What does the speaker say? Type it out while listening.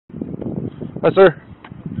Hi, sir.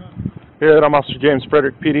 Good. I'm Officer James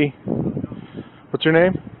Frederick, PD. What's your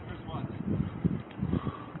name?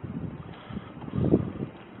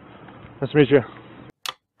 Nice to meet you.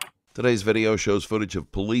 Today's video shows footage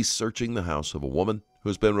of police searching the house of a woman who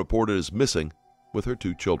has been reported as missing with her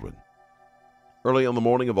 2 children. Early on the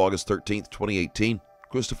morning of August 13, 2018,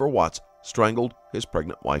 Christopher Watts strangled his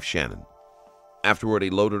pregnant wife Shannon. Afterward,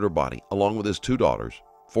 he loaded her body along with his 2 daughters,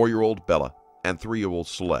 4-year-old Bella and 3-year-old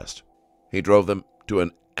Celeste. He drove them to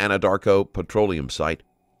an Anadarko Petroleum site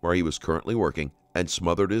where he was currently working and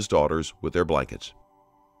smothered his daughters with their blankets.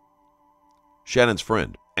 Shannon's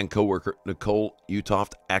friend and coworker Nickole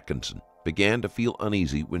Utoft Atkinson began to feel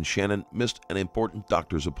uneasy when Shannon missed an important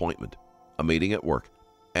doctor's appointment, a meeting at work,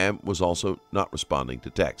 and was also not responding to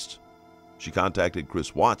texts. She contacted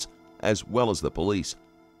Chris Watts as well as the police,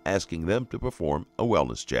 asking them to perform a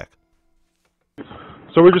wellness check.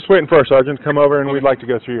 So we're just waiting for our sergeant to come over, and we'd like to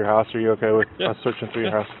go through your house. Are you okay with us searching through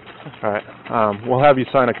your house? All right. We'll have you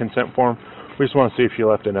sign a consent form. We just want to see if you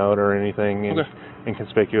left a note or anything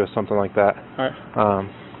inconspicuous, something like that. All right.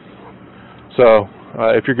 So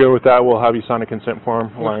if you're good with that, we'll have you sign a consent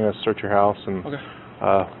form allowing us to search your house, and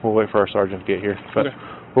we'll wait for our sergeant to get here. But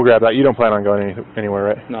we'll grab that. You don't plan on going anywhere,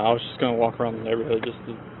 right? No, I was just going to walk around the neighborhood just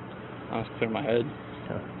to clear my head.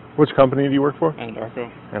 Okay. Which company do you work for?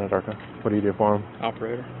 Anadarko. Anadarko. What do you do for them?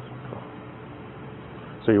 Operator.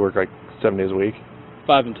 So you work like 7 days a week?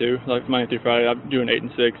 5 and 2, like Monday through Friday. I'm doing 8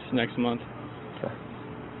 and 6 next month. Okay.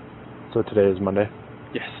 So today is Monday?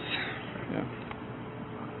 Yes. Yeah.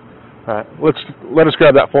 All right. Let us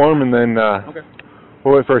grab that form, and then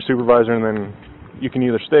we'll wait for our supervisor, and then you can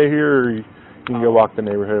either stay here or you can go walk the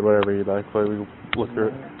neighborhood, whatever you'd like, while we look through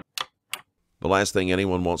it. The last thing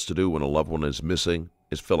anyone wants to do when a loved one is missing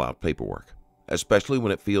is fill out paperwork, especially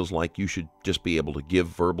when it feels like you should just be able to give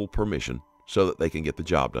verbal permission so that they can get the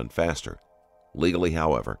job done faster. Legally,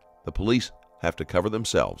 however, the police have to cover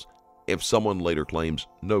themselves if someone later claims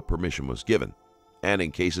no permission was given, and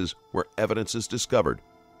in cases where evidence is discovered,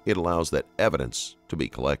 it allows that evidence to be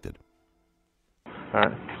collected. All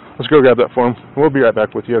right. Let's go grab that form. We'll be right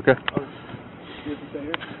back with you, okay? You have to stay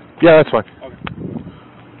here? Yeah, that's fine. Okay.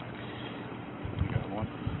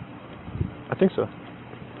 I think so.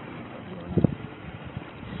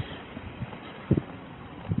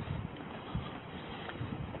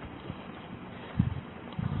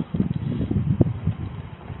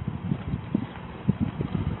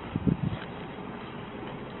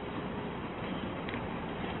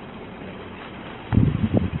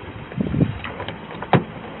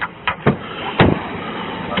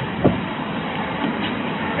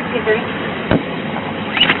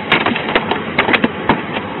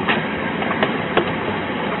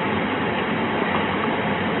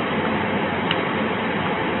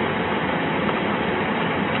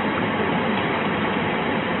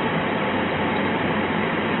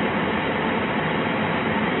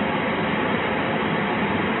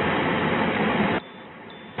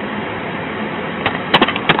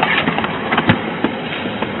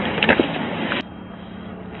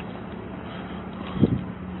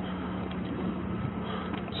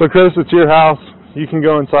 So Chris, it's your house. You can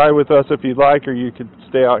go inside with us if you'd like, or you could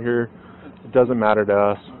stay out here. It doesn't matter to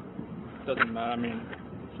us. Doesn't matter. I mean,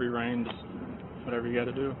 free reign, just whatever you got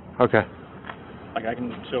to do. Okay. Like I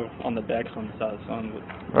can chill on the decks on the side of the sun.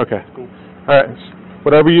 But okay. Cool. All right.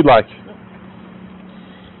 Whatever you'd like.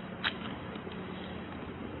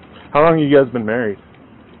 How long have you guys been married?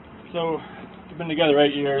 So we've been together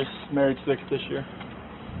 8 years, married 6 this year.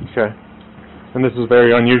 Okay. And this is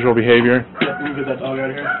very unusual behavior? Yeah, we can get that dog out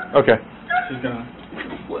of here. Okay. She's gonna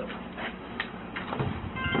flip.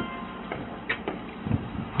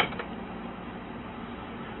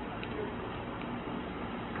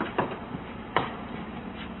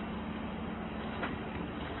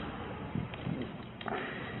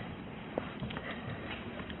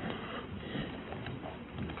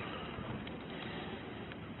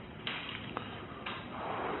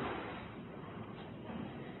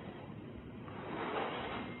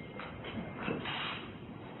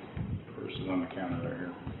 On the counter right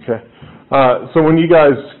here. Okay. So when you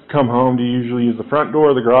guys come home, do you usually use the front door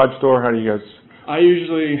or the garage door? How do you guys? I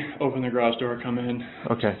usually open the garage door, come in.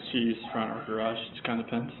 Okay. She uses front or garage. It just kind of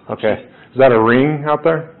depends. Okay. Is that a ring out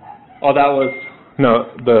there? Oh, that was.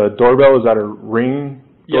 No, the doorbell, is that a ring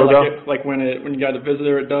doorbell? Yeah, like when you got a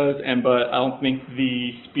visitor, it does. But I don't think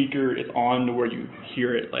the speaker is on to where you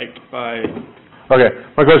hear it. Like if I. Okay.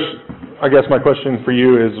 I guess my question for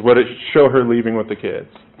you is, would it show her leaving with the kids?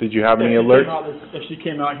 Did you have any alerts? If she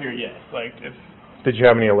came out here, yes. Like if. Did you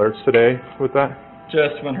have any alerts today with that?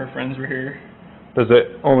 Just when her friends were here. Does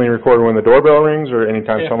it only record when the doorbell rings, or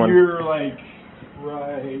anytime someone? If you're like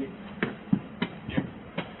right here,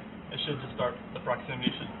 it should just start. The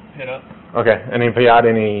proximity should hit up. Okay. And if you had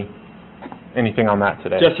anything on that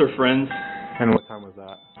today? Just her friends. And what time was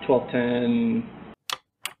that? 12:10.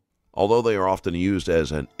 Although they are often used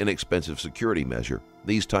as an inexpensive security measure,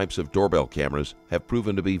 these types of doorbell cameras have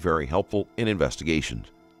proven to be very helpful in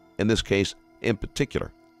investigations. In this case, in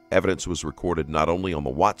particular, evidence was recorded not only on the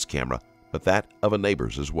Watts camera, but that of a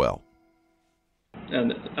neighbor's as well.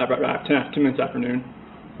 And about 10 minutes after noon.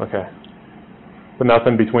 Okay. But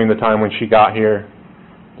nothing between the time when she got here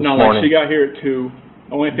this morning? Like she got here at 2.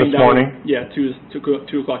 Only thing this morning?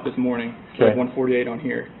 2 o'clock this morning. Okay. Like 1:48 on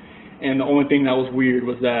here. And the only thing that was weird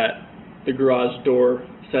was that the garage door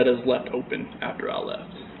said is left open after I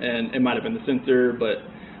left. And it might have been the sensor, but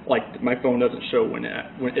like my phone doesn't show when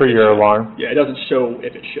For your alarm? Yeah, it doesn't show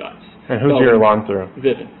if it shuts. And who's your alarm through?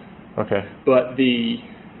 Vivian. Okay. But the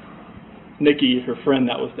Nikki, her friend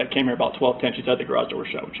that came here about 12:10, she said the garage door was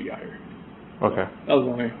shut when she got here. Okay. That was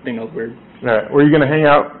the only thing that was weird. All right. Were you going to hang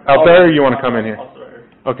out there, or you want to come in here? I'll sit right here.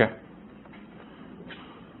 Okay.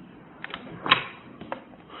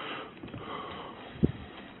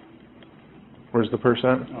 Where's the purse at?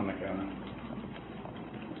 On the counter.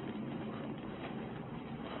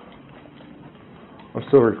 I'm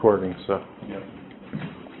still recording, so. Yep.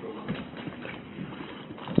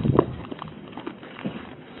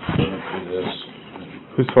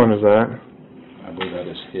 Whose phone is that? I believe that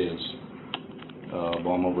is his.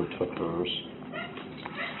 Bomb overtook hers.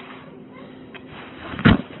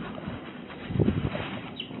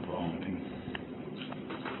 That's for vomiting.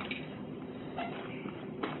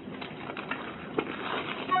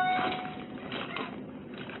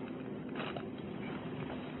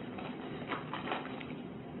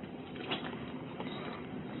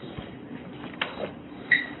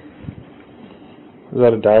 Is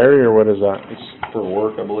that a diary, or what is that? It's for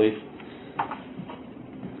work, I believe.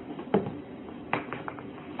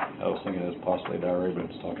 I was thinking it was possibly a diary, but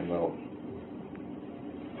it's talking about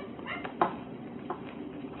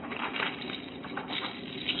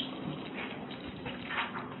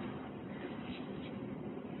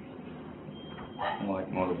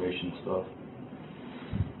like motivation stuff.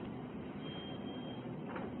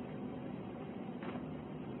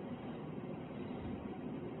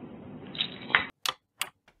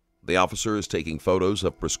 The officer is taking photos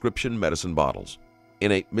of prescription medicine bottles.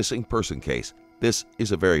 In a missing person case, this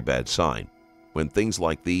is a very bad sign. When things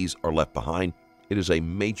like these are left behind, it is a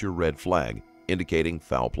major red flag indicating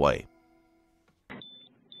foul play.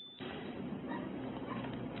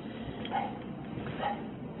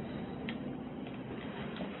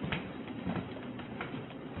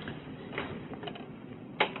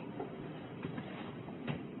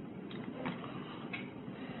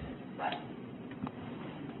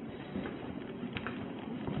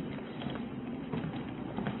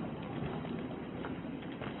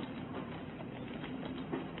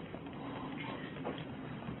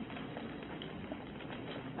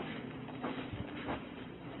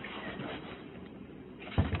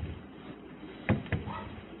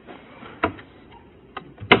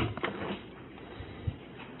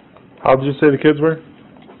 How did you say the kids were?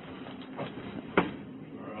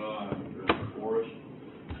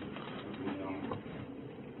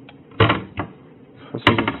 This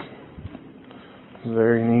is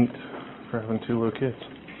very neat for having 2 little kids.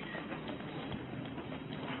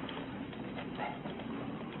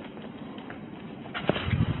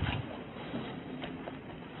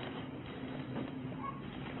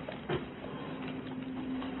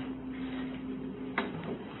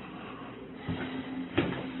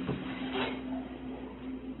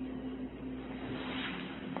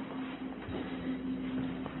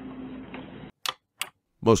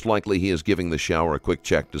 Most likely he is giving the shower a quick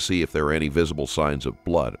check to see if there are any visible signs of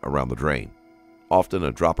blood around the drain. Often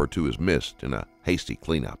a drop or two is missed in a hasty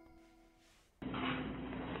cleanup.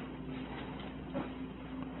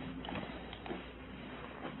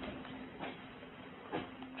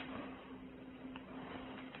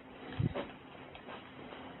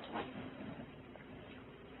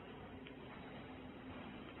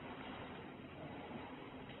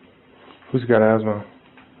 Who's got asthma?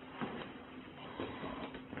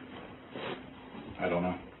 I don't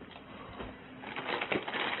know.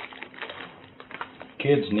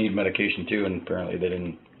 Kids need medication too, and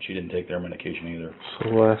apparently she didn't take their medication either.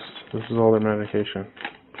 Celeste, this is all their medication.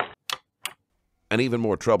 An even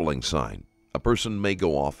more troubling sign. A person may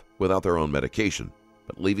go off without their own medication,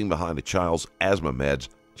 but leaving behind a child's asthma meds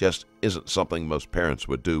just isn't something most parents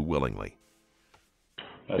would do willingly.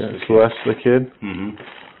 That's Yeah, Celeste, the kid? Mm-hmm.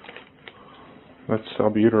 That's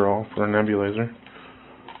albuterol for a nebulizer.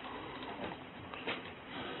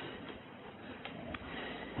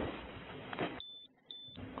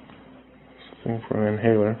 looking for an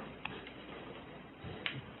inhaler.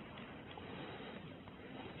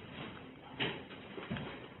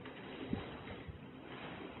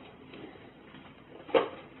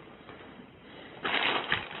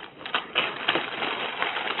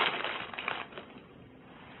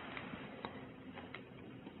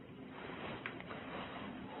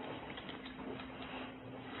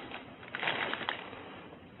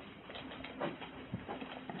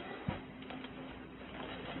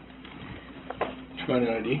 Find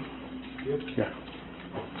an ID? Yeah.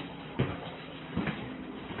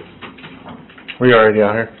 We already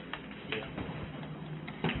out here.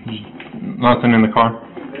 Nothing in the car.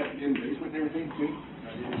 In the basement and everything, too?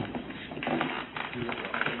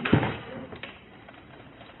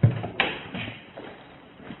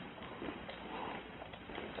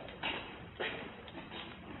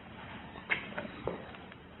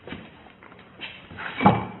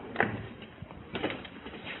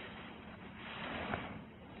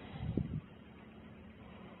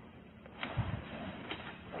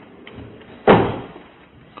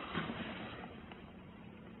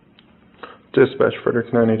 Dispatch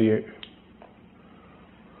Frederick 988.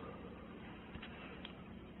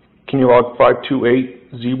 Can you log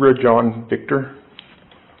 528 Zebra John Victor?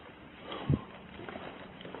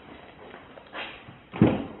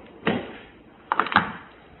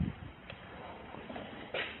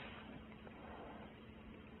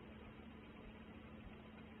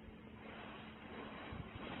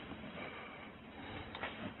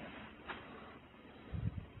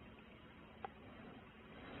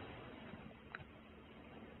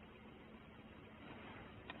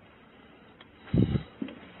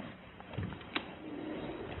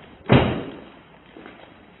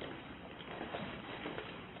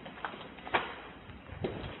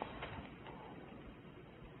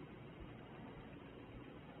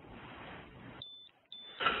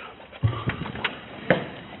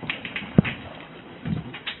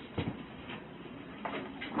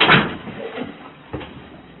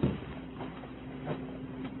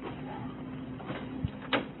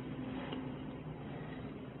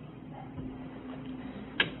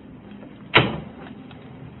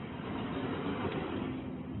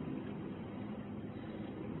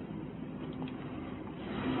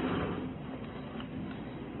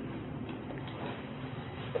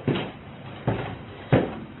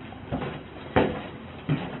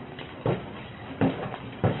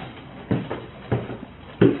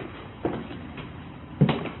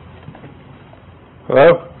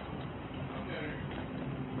 Hello?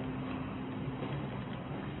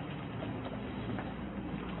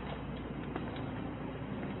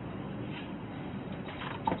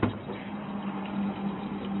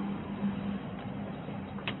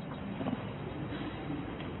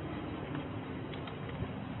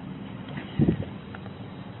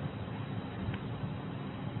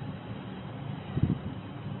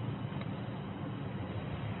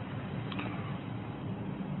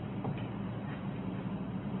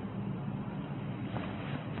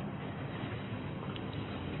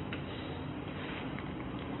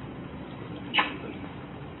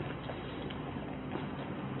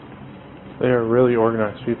 They are really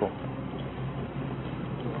organized people.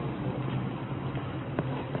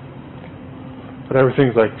 But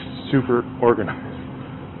everything's like super organized.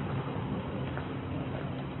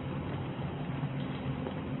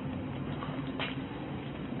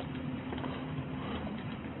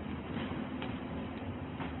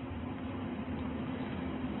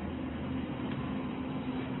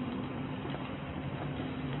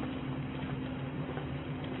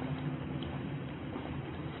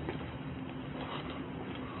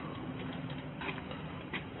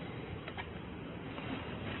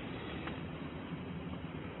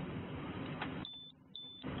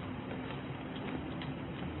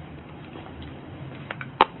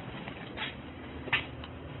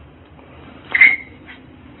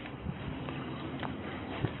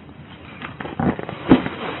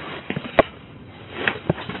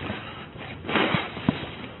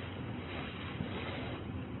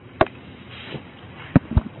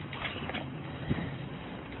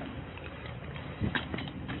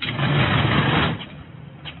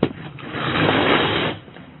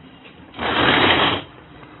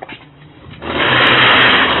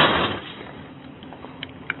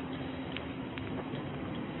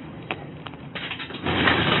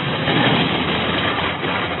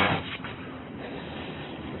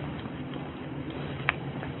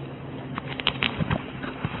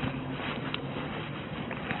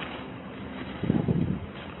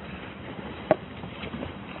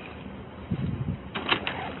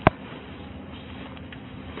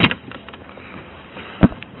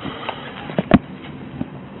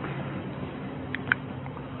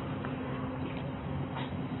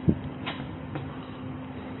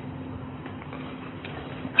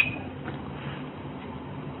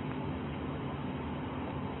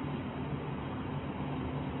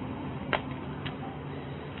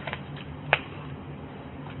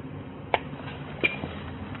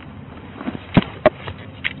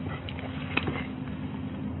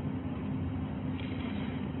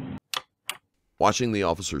 Watching the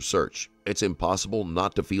officers search, it's impossible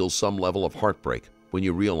not to feel some level of heartbreak when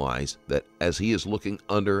you realize that as he is looking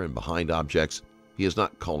under and behind objects, he is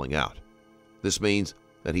not calling out. This means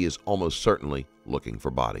that he is almost certainly looking for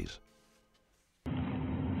bodies.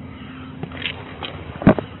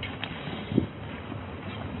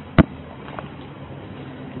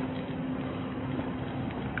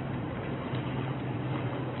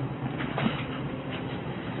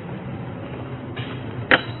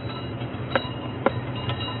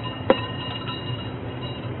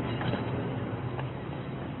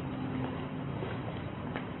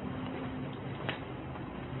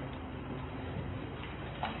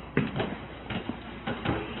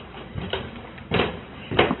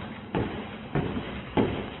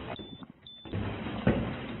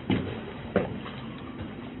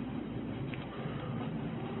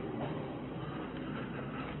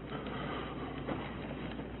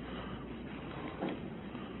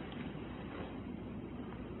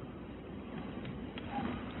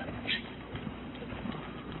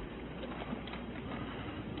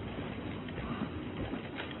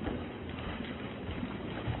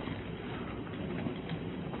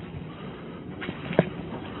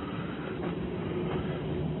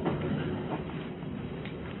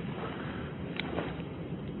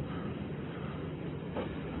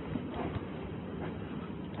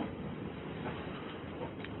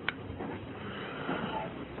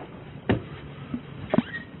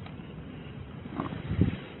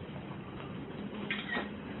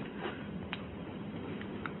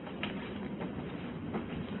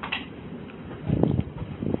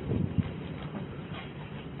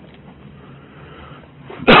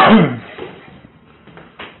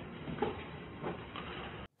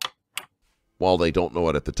 While they don't know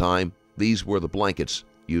it at the time, these were the blankets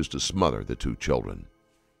used to smother the two children.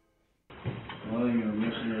 The only thing they're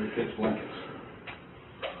missing are the kids' blankets.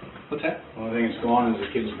 What's that? The only thing that's gone is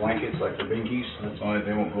the kids' blankets, like the binkies. That's why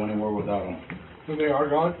they won't go anywhere without them. So they are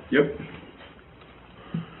gone? Yep.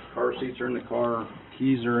 Car seats are in the car.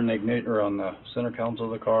 Keys are in the igniter on the center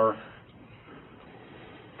console of the car.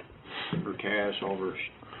 For cash, all their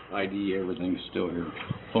ID, everything's still here.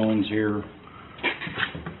 Phone's here.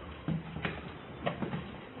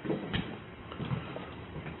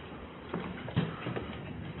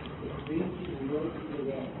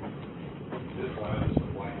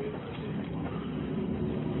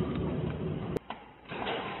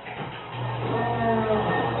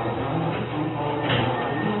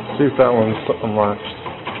 See if that one's unlatched.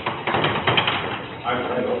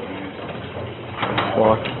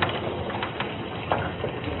 Locked.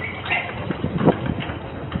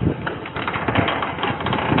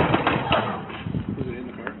 Was it in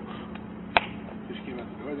the car? Just came out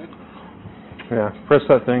the door then? Yeah, press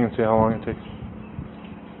that thing and see how long it takes.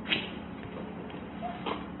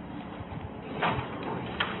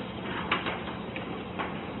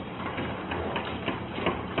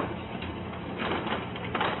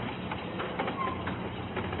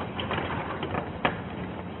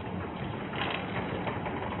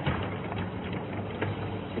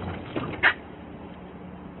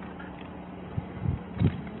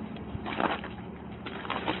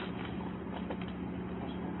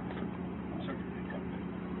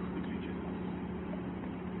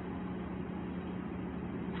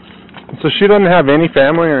 So she doesn't have any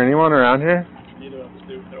family or anyone around here? Neither of us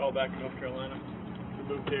do. They're all back in North Carolina. We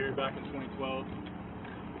moved here back in 2012.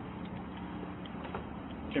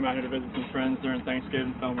 Came out here to visit some friends during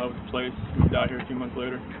Thanksgiving, fell in love with the place, moved out here a few months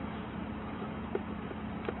later.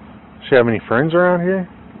 Does she have any friends around here?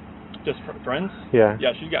 Just friends? Yeah.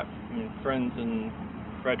 Yeah, she's got friends in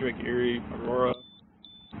Frederick, Erie, Aurora,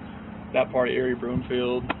 that part of Erie,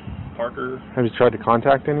 Broomfield, Parker. Have you tried to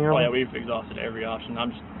contact any of them? Oh yeah, we've exhausted every option.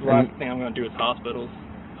 The last thing I'm going to do is hospitals.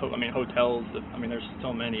 Hotels. There's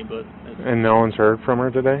so many, but... And no one's heard from her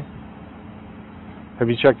today? Have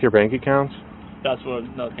you checked your bank accounts? That's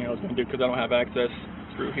another thing I was going to do, because I don't have access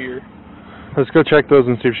through here. Let's go check those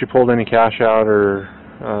and see if she pulled any cash out or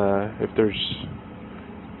if there's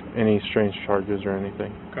any strange charges or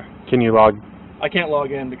anything. Okay. Can you log? I can't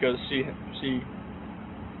log in because she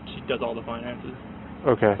does all the finances.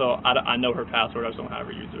 Okay. So I know her password. I just don't have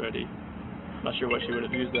her used already. I'm not sure what she would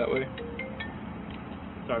have used that way.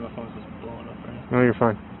 Sorry, my phone's just blowing up right now. No, you're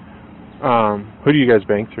fine. Who do you guys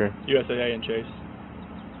bank through? USAA and Chase.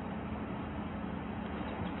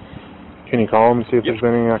 Can you call them and see if there's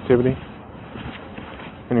been any activity?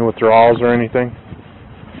 Any withdrawals or anything?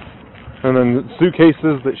 And then the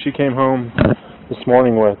suitcases that she came home this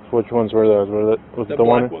morning with, which ones were those? Was it the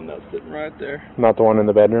black one that's sitting right there. Not the one in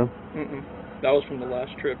the bedroom? That was from the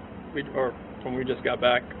last trip, or when we just got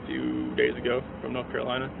back a few days ago from North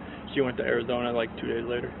Carolina. She went to Arizona like 2 days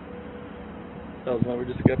later. That was when we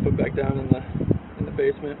just got put back down in the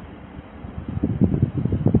basement.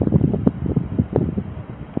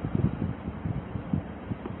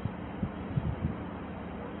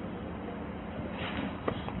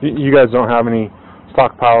 You guys don't have any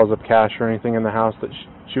stockpiles of cash or anything in the house that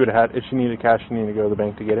she would have had? If she needed cash, she needed to go to the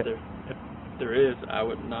bank to get it? If there is, I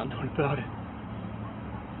would not know about it.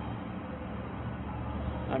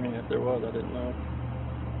 I mean, if there was, I didn't know.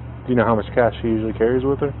 Do you know how much cash she usually carries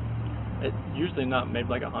with her? It usually not, maybe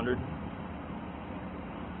like 100.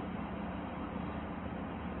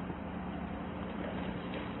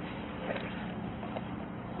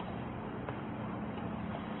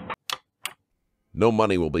 No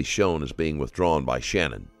money will be shown as being withdrawn by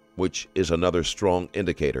Shannon, which is another strong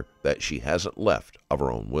indicator that she hasn't left of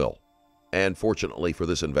her own will. And fortunately for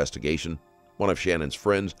this investigation, one of Shannon's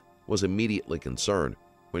friends was immediately concerned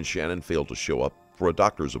when Shannon failed to show up for a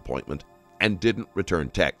doctor's appointment and didn't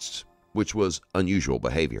return texts, which was unusual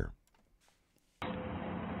behavior.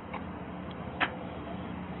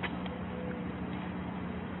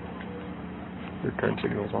 Your turn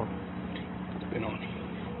signal's on. It's been on.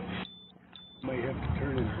 Might have to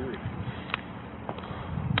turn in a hurry.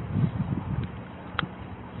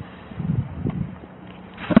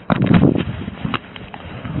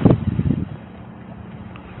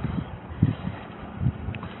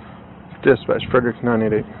 Dispatch, Frederick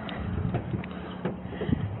 988.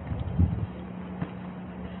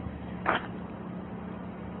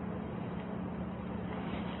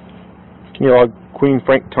 Can you log Queen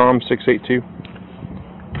Frank Tom 682?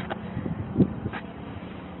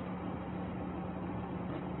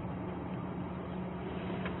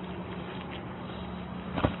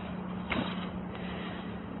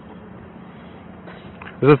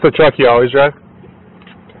 Is this the truck you always drive?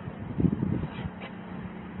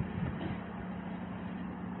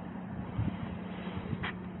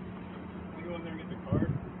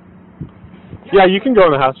 Yeah, you can go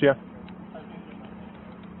in the house, yeah.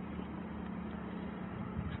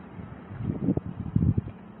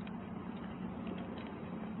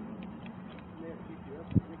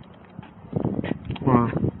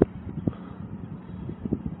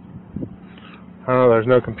 I don't know, there's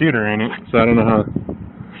no computer in it, so I don't know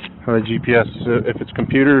how the GPS, if it's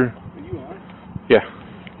computer. Are you on? Yeah.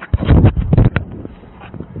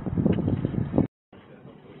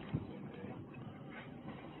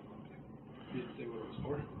 Did it say what it was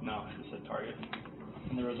for? No, it said Target.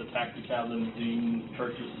 And there was a taxi cab limousine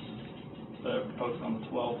purchase posted on the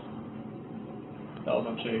 12th. That was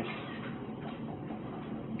on Chase.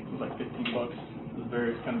 It was like $15. It was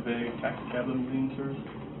various kind of big taxi cab limousine service.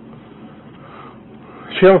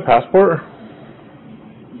 Does she have a passport?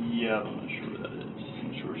 Yeah, I'm not sure what that is.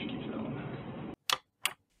 I'm sure she keeps that one.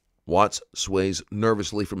 Watts sways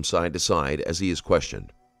nervously from side to side as he is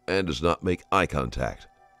questioned and does not make eye contact.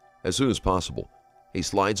 As soon as possible, he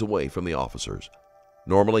slides away from the officers.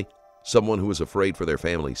 Normally, someone who is afraid for their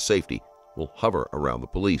family's safety will hover around the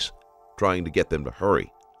police, trying to get them to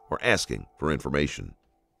hurry or asking for information.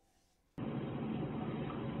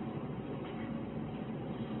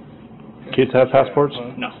 Kids have passports?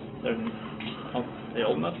 No, they're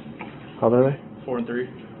old enough. How old are they? 4 and 3.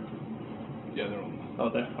 Yeah, they're on. Oh,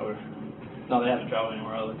 no, they haven't traveled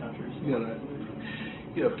anywhere out of the countries. You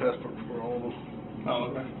got a passport for all of them. Oh,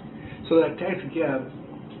 okay. So that taxi cab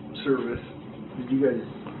service, did you guys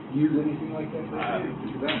use anything like that?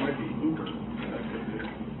 Because that might be Uber. That could be.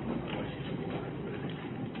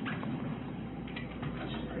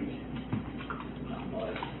 That's crazy.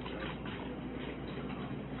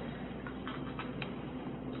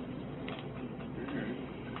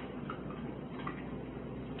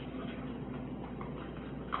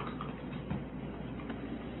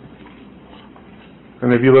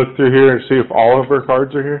 And have you looked through here and see if all of her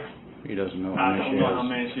cards are here? He doesn't know I how many don't she know how has.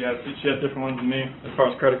 many she has. She has different ones than me as far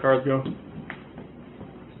as credit cards go.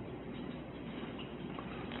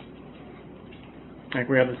 Like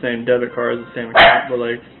we have the same debit cards, the same account, but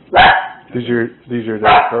like These are your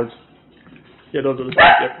debit cards? yeah, those are the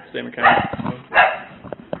same account.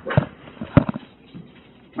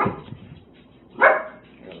 I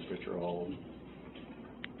got a picture of all of them.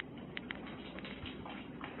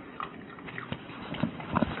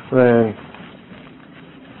 Then,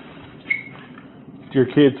 do your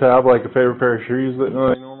kids have like a favorite pair of shoes that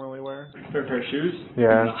they normally wear? Favorite pair of shoes?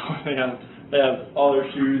 Yeah. No, they have all their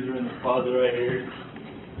shoes are in the closet right here.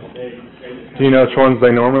 They just Do you know which ones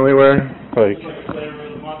they normally wear? Like, it's like a flavor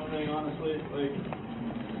of the month thing, honestly. Like,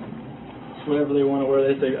 it's whatever they want to wear.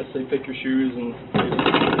 I say pick your shoes and they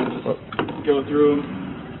just go through them.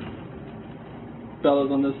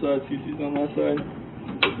 Bella's on this side, Cece's on that side.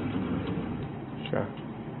 Okay.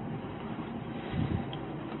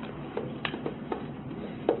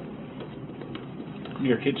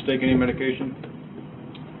 Your kids take any medication?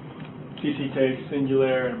 Cece takes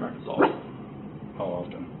Singular and Omeprazole. How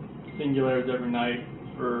often? Singular is every night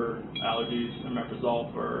for allergies, and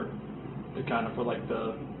Omeprazole for the kind of for like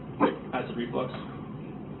the acid reflux.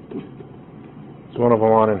 Is one of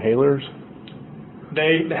them on inhalers?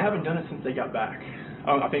 They haven't done it since they got back.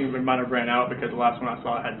 I think it might have ran out because the last one I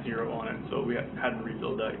saw had 0 on it, so we hadn't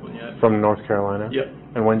refilled that one yet. From North Carolina? Yep.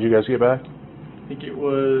 And when did you guys get back? I think it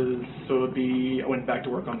was, so it would be, I went back to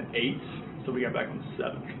work on the 8th, so we got back on the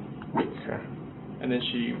 7th. Okay. And then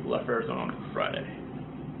she left for Arizona on Friday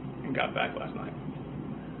and got back last night.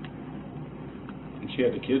 And she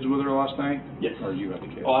had the kids with her last night? Yes. Or you had the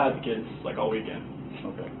kids? Oh, I had the kids like all weekend.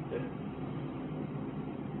 Okay. Yeah.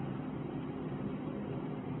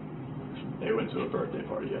 They went to a birthday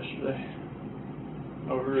party yesterday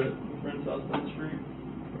over at a friend's house down the street.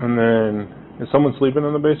 And then, is someone sleeping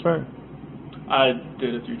in the basement? I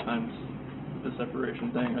did a few times the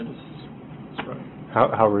separation thing. I just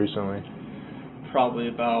How recently? probably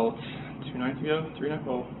about 2 nights ago, 3 nights.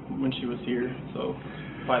 Well, when she was here, so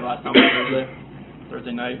probably last time was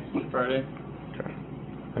Thursday night, Friday. Okay.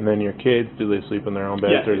 And then your kids, do they sleep in their own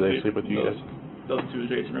beds, or do they sleep with you guys? Those 2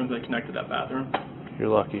 adjacent rooms, they connected that bathroom. You're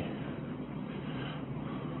lucky.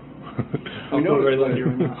 I'm so very lucky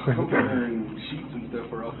right now. And sheets and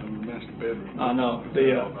stuff are off in the master bedroom. I know.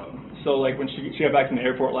 So like when she got back from the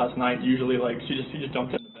airport last night, usually like she just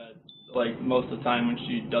jumped into bed. Like most of the time when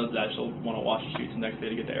she does that, she'll want to wash the sheets the next day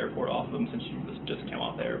to get the airport off them since she just came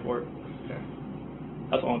off the airport. Okay.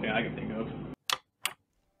 That's the only thing I can think of.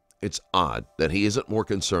 It's odd that he isn't more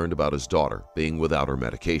concerned about his daughter being without her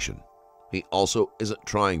medication. He also isn't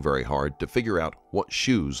trying very hard to figure out what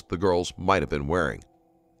shoes the girls might have been wearing.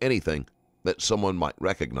 Anything that someone might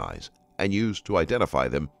recognize and use to identify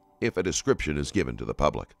them if a description is given to the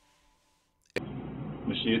public.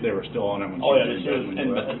 They were still on it when Oh yeah, she she was was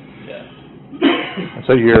in bed. Yeah.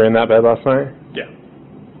 So you were in that bed last night? Yeah.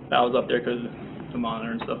 I was up there because the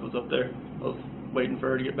monitor and stuff was up there. I was waiting for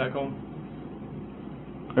her to get back home.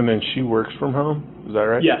 And then she works from home? Is that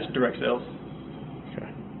right? Yes, direct sales. Okay.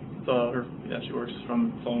 So she works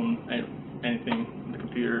from phone, anything, the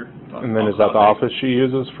computer. And then is that the office she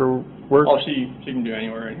uses for work? Oh, she can do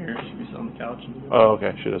anywhere in here. She can sit on the couch. And do it. Oh,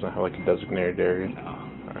 okay. She doesn't have like a designated area. No.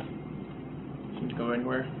 All right. She can go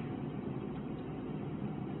anywhere.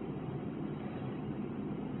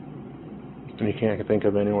 And you can't think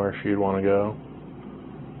of anywhere she'd want to go?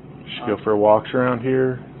 She'd go for walks around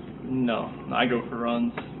here? No, I go for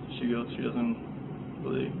runs. She doesn't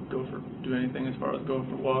really do anything as far as go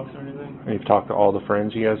for walks or anything. And you've talked to all the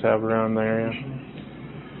friends you guys have around the area?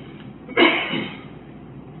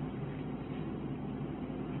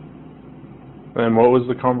 And what was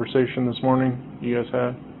the conversation this morning you guys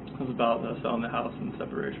had? It was about selling the house and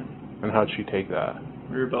separation. And how'd she take that?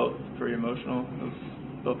 We were both pretty emotional. We was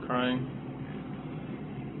both crying.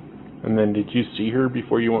 And then did you see her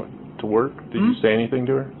before you went to work? Did you say anything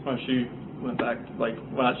to her? Well, she went back, like,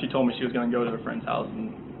 she told me she was going to go to her friend's house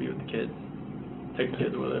and be with the kids. Take the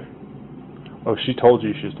kids with her. Oh, she told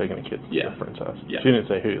you she was taking the kids to Yeah. her friend's house? Yeah. She didn't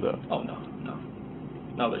say who, though? Oh, no.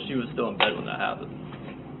 No, but she was still in bed when that happened.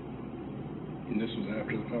 And this was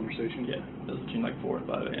after the conversation? Yeah, it was between like 4 and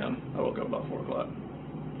 5 a.m. I woke up about 4 o'clock.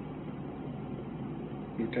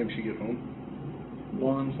 What time did she get home?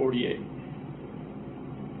 1:48.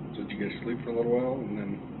 So did you guys sleep for a little while, and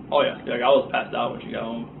then? Oh yeah, like I was passed out when she got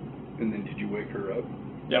home. And then did you wake her up?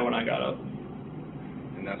 Yeah, when I got up.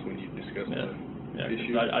 And that's when you discussed Yeah, the because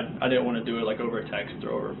issue? I didn't want to do it like over a text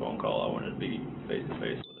or over a phone call. I wanted to be face to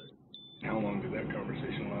face with her. How long did that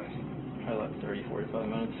conversation last? Probably like 30, 45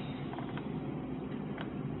 minutes.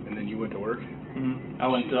 And then you went to work? I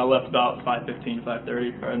left about 5:15,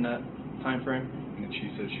 5:30, right in that time frame. And then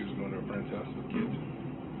she said she was going to a friend's house with kids?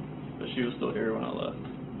 But she was still here when I left.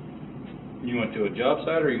 You went to a job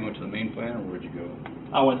site, or you went to the main plant, or where'd you go?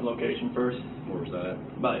 I went to location first. Where was that at?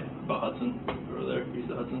 By Hudson, over there,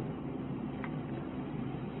 east of Hudson.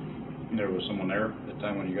 And there was someone there at the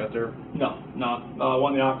time when you got there? No.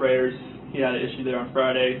 One of the operators, he had an issue there on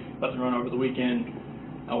Friday, about to run over the weekend.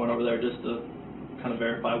 I went over there just to kind of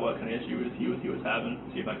verify what kind of issue he was having,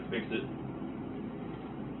 see if I could fix it.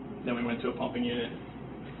 Then we went to a pumping unit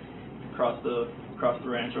across the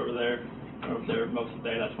ranch over there. I was there most of the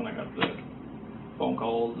day. That's when I got the phone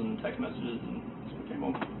calls and text messages, and that's when I came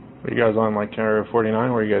home. Are you guys on like Area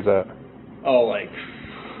 49? Where are you guys at? Oh, like,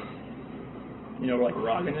 you know where like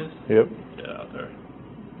Roggen is? Yep. Yeah, out there.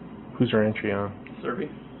 Who's ranch are you on? Serby.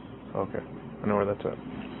 Okay. I know where that's at.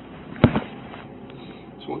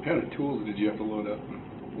 So what kind of tools did you have to load up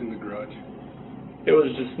in the garage? It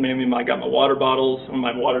was just mainly I got my water bottles,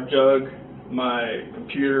 my water jug, my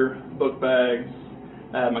computer, book bags.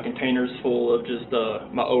 I had my containers full of just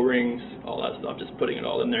my O-rings, all that stuff, just putting it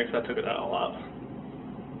all in there because I took it out all out.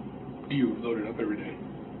 Do you load it up every day?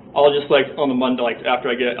 I'll just like on the Monday, like after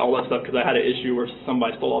I get all that stuff, because I had an issue where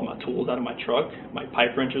somebody stole all my tools out of my truck. My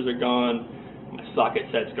pipe wrenches are gone, my socket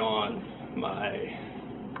set's gone,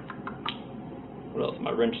 what else?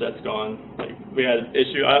 My wrench set's gone. Like we had an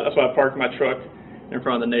issue. That's why I parked my truck in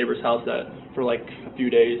front of the neighbor's house for like a few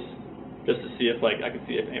days, just to see if I could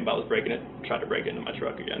see if anybody was breaking it, tried to break into my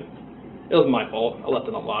truck again. It was my fault. I left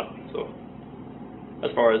it unlocked. So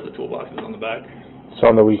as far as the toolbox is on the back. So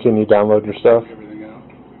on the weekend you download your stuff, Everything out?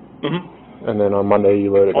 Mm-hmm. and then on Monday you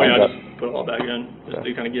load it Oh back yeah, I up. just put it all back in, just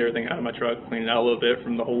to kind of get everything out of my truck, clean it out a little bit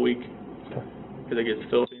from the whole week, because it gets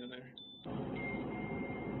filthy in there.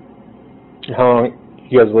 How long,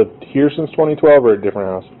 you guys lived here since 2012 or a different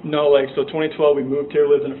house? No, like, so 2012 we moved here,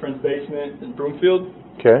 lived in a friend's basement in Broomfield,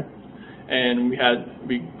 Okay. and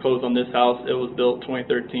we closed on this house. It was built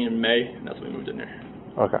 2013 in May, and that's when we moved in there.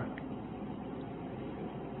 Okay.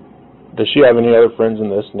 Does she have any other friends in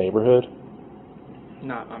this neighborhood?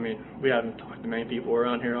 We haven't talked to many people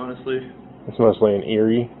around here, honestly. It's mostly in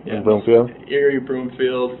Erie Yeah, and Broomfield? Erie,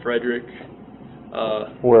 Broomfield, Frederick.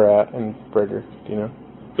 Where at in Frederick, do you know?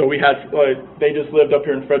 So we had, they just lived up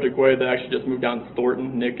here in Frederick Way. They actually just moved down to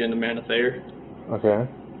Thornton, Nick and Amanda Thayer. Okay.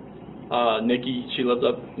 Nikki, she lives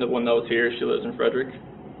up, the one that was here, she lives in Frederick.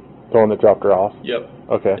 The one that dropped her off? Yep.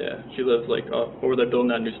 Okay. Yeah, she lives over there building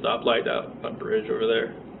that new stoplight, that bridge over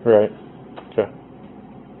there. Right. Okay.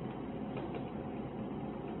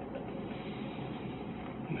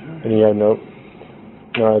 And you have no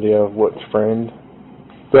idea of which friend?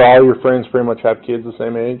 So all your friends pretty much have kids the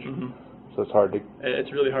same age? Mm-hmm. So it's hard to...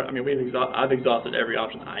 It's really hard. I've exhausted every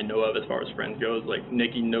option I know of as far as friends goes. Like,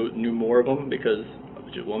 Nikki knew more of them because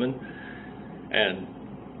she's a woman. And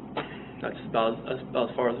that's about as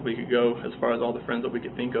far as we could go, as far as all the friends that we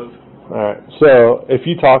could think of. Alright, so if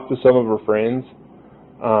you talk to some of her friends,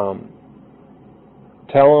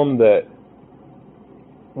 tell them that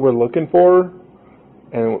we're looking for her,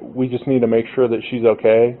 and we just need to make sure that she's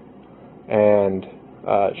okay, and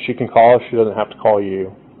she can call us. She doesn't have to call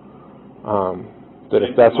you. That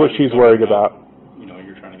if that's what she's worried about. You know,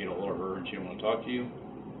 you're trying to get a hold of her and she don't want to talk to you,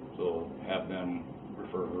 so have them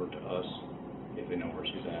refer her to us if they know where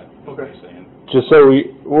she's at. Okay. What you're saying. Just so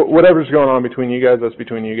whatever's going on between you guys, that's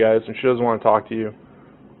between you guys, and she doesn't want to talk to you,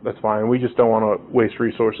 that's fine. We just don't want to waste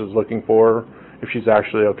resources looking for her if she's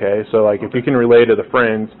actually okay. So, like, if you can relay to the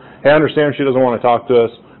friends, hey, I understand she doesn't want to talk to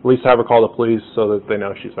us, at least have her call the police so that they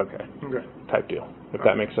know she's okay. Okay. Type deal, if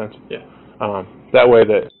that makes sense. Yeah. That way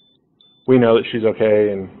that we know that she's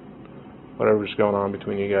okay, and whatever's going on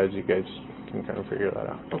between you guys can kind of figure that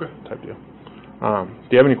out. Okay. Type deal. Do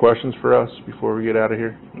you have any questions for us before we get out of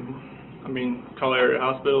here? Mm-hmm. Call area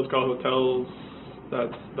hospitals, call hotels.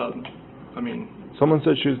 That's about, Someone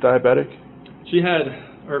said she was diabetic? She had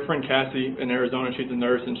her friend Cassie in Arizona. She's a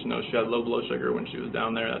nurse, and she had low blood sugar when she was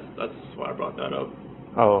down there. That's why I brought that up.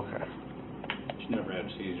 Oh, okay. She never had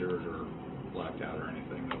seizures or blacked out or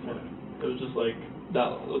anything. It was just like, that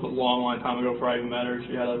was a long time ago before I even met her.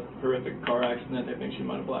 She had a horrific car accident. They think she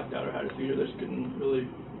might have blacked out or had a seizure. They just couldn't really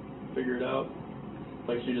figure it out.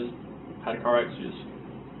 Like, she just had a car accident. She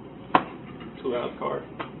just flew out of the car.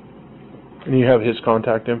 And you have his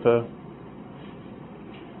contact info?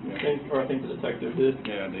 I think the detective did.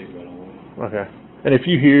 Yeah, Dave's got all of them. Okay. And if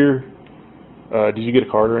you hear, did you get a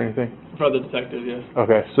card or anything? Probably the detective, yes.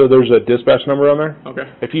 Okay, so there's a dispatch number on there.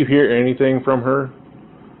 Okay. If you hear anything from her,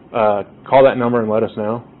 call that number and let us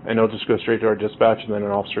know, and it'll just go straight to our dispatch, and then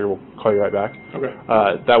an officer will call you right back. Okay.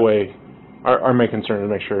 That way, our main concern is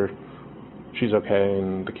to make sure she's okay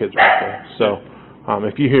and the kids are okay. So,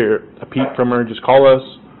 if you hear a peep from her, just call us,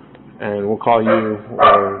 and we'll call you,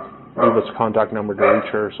 or leave us a contact number to reach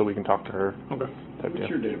her so we can talk to her. Okay. Type What's deal.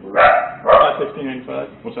 your date of birth?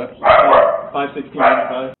 5/16/95. What's that?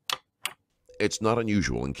 5/16/95. It's not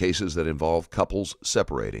unusual in cases that involve couples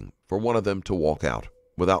separating for one of them to walk out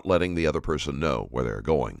without letting the other person know where they're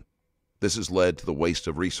going. This has led to the waste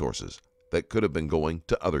of resources that could have been going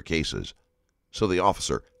to other cases. So the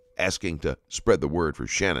officer asking to spread the word for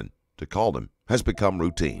Shannon to call them has become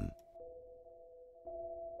routine.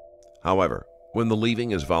 However, when the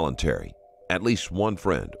leaving is voluntary, at least one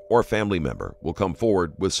friend or family member will come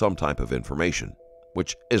forward with some type of information,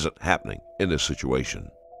 which isn't happening in this situation.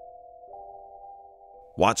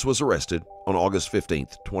 Watts was arrested on August 15,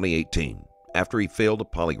 2018, after he failed a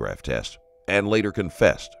polygraph test and later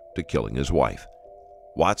confessed to killing his wife.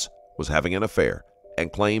 Watts was having an affair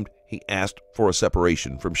and claimed he asked for a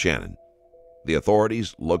separation from Shannon. The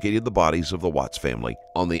authorities located the bodies of the Watts family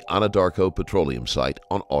on the Anadarko Petroleum site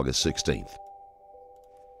on August 16th.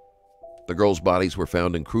 The girls' bodies were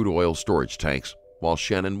found in crude oil storage tanks, while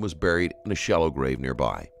Shannon was buried in a shallow grave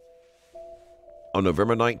nearby. On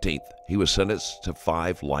November 19th, he was sentenced to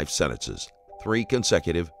 5 life sentences, 3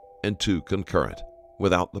 consecutive and 2 concurrent,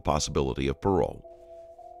 without the possibility of parole.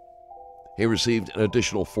 He received an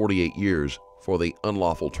additional 48 years for the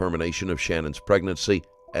unlawful termination of Shannon's pregnancy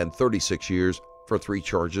and 36 years for 3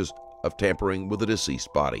 charges of tampering with a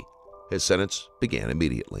deceased body. His sentence began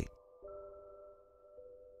immediately.